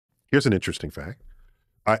Here's an interesting fact.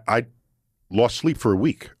 I lost sleep for a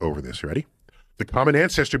week over this. Ready? The common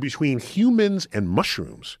ancestor between humans and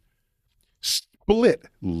mushrooms split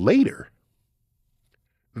later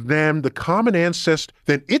than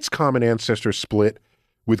its common ancestor split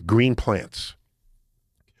with green plants.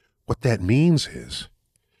 What that means is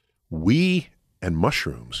we and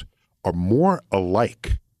mushrooms are more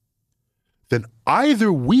alike than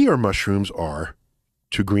either we or mushrooms are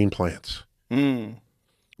to green plants.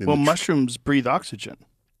 Well, mushrooms breathe oxygen.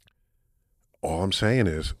 All I'm saying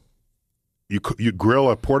is you grill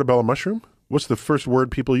a portobello mushroom? What's the first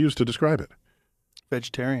word people use to describe it?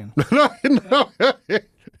 Vegetarian. No,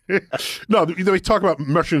 they talk about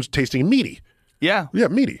mushrooms tasting meaty. Yeah. Yeah,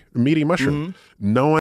 meaty mushroom. No one